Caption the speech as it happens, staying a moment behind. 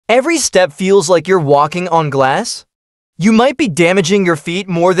Every step feels like you're walking on glass? You might be damaging your feet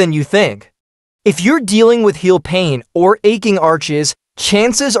more than you think. If you're dealing with heel pain or aching arches,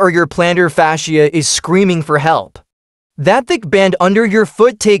 chances are your plantar fascia is screaming for help. That thick band under your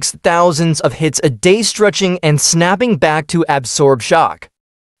foot takes thousands of hits a day stretching and snapping back to absorb shock.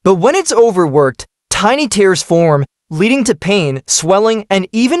 But when it's overworked, tiny tears form, leading to pain, swelling, and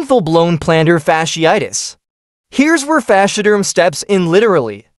even full-blown plantar fasciitis. Here's where FasciaDerm steps in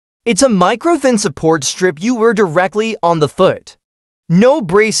literally. It's a micro-thin support strip you wear directly on the foot. No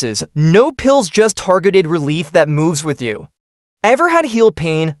braces, no pills, just targeted relief that moves with you. Ever had heel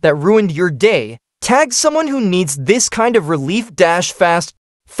pain that ruined your day? Tag someone who needs this kind of relief. Fast.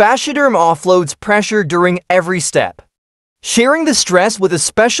 FasciaDerm offloads pressure during every step, sharing the stress with a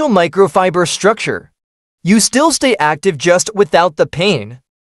special microfiber structure. You still stay active just without the pain.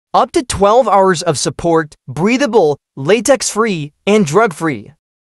 Up to 12 hours of support, breathable, latex-free, and drug-free.